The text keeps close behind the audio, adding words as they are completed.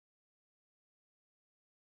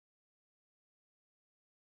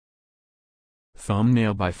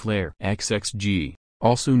Thumbnail by Flare XXG,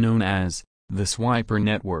 also known as the Swiper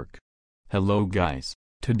Network. Hello guys,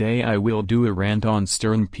 today I will do a rant on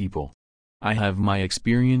stern people. I have my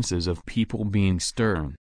experiences of people being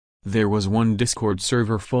stern. There was one Discord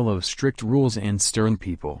server full of strict rules and stern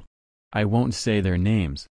people. I won't say their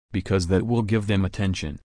names, because that will give them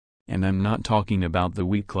attention. And I'm not talking about the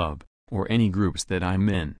Weak Club, or any groups that I'm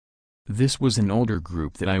in. This was an older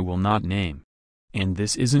group that I will not name. And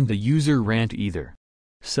this isn't a user rant either.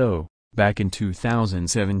 So, back in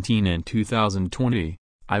 2017 and 2020,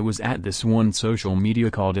 I was at this one social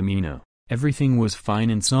media called Amino. Everything was fine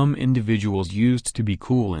and some individuals used to be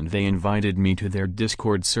cool and they invited me to their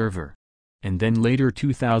Discord server. And then later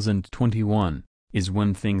 2021, is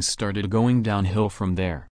when things started going downhill from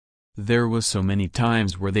there. There was so many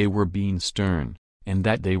times where they were being stern, and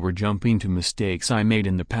that they were jumping to mistakes I made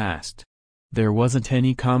in the past. There wasn't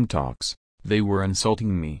any calm talks. They were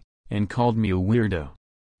insulting me, and called me a weirdo.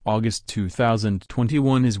 August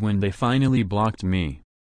 2021 is when they finally blocked me.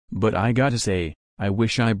 But I gotta say, I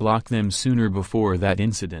wish I blocked them sooner before that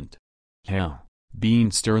incident. Hell, being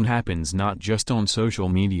stern happens not just on social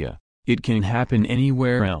media, it can happen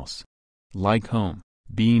anywhere else. Like home,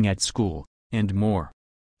 being at school, and more.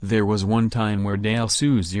 There was one time where Dale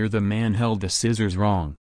Souzier the man held the scissors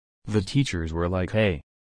wrong. The teachers were like, hey,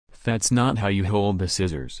 that's not how you hold the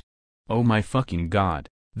scissors. Oh my fucking god,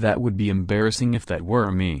 that would be embarrassing if that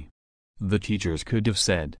were me. The teachers could have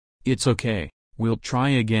said, it's okay, we'll try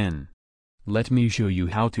again. Let me show you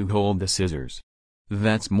how to hold the scissors.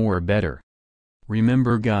 That's more better.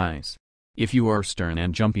 Remember guys, if you are stern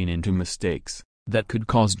and jumping into mistakes, that could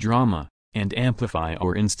cause drama, and amplify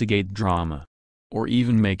or instigate drama. Or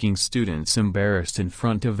even making students embarrassed in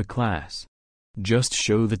front of the class. Just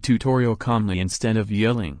show the tutorial calmly instead of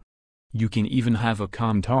yelling. You can even have a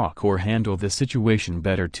calm talk or handle the situation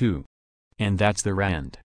better too. And that's the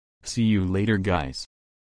rant. See you later guys.